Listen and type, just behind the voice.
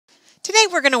Today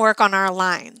we're going to work on our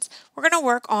lines. We're going to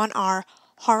work on our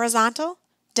horizontal,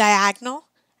 diagonal,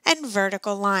 and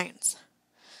vertical lines.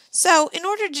 So in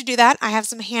order to do that, I have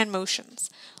some hand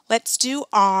motions. Let's do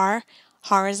our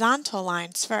horizontal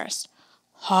lines first.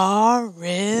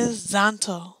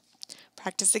 Horizontal.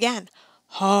 Practice again.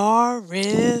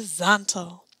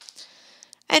 Horizontal.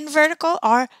 And vertical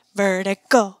are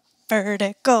vertical,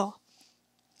 vertical.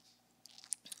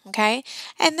 Okay?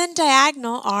 And then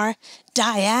diagonal are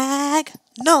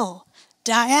diagonal,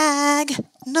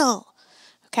 diagonal.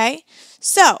 Okay?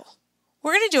 So,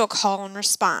 we're going to do a call and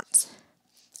response.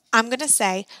 I'm going to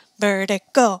say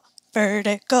vertical,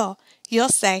 vertical. You'll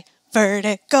say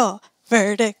vertical,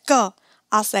 vertical.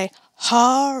 I'll say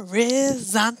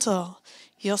horizontal.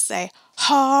 You'll say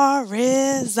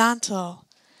horizontal.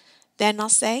 Then I'll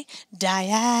say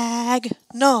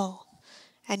diagonal.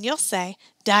 And you'll say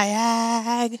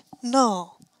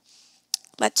diagonal.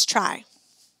 Let's try.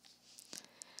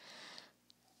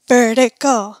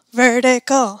 Vertical,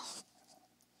 vertical.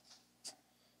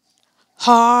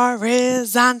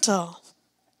 Horizontal.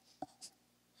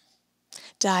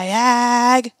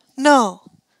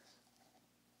 Diagonal.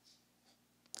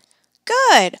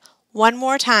 Good. One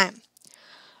more time.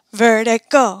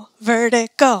 Vertical,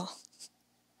 vertical.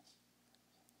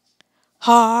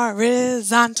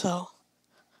 Horizontal.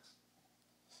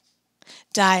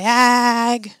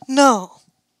 Diagonal.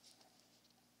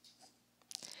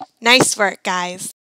 Nice work, guys.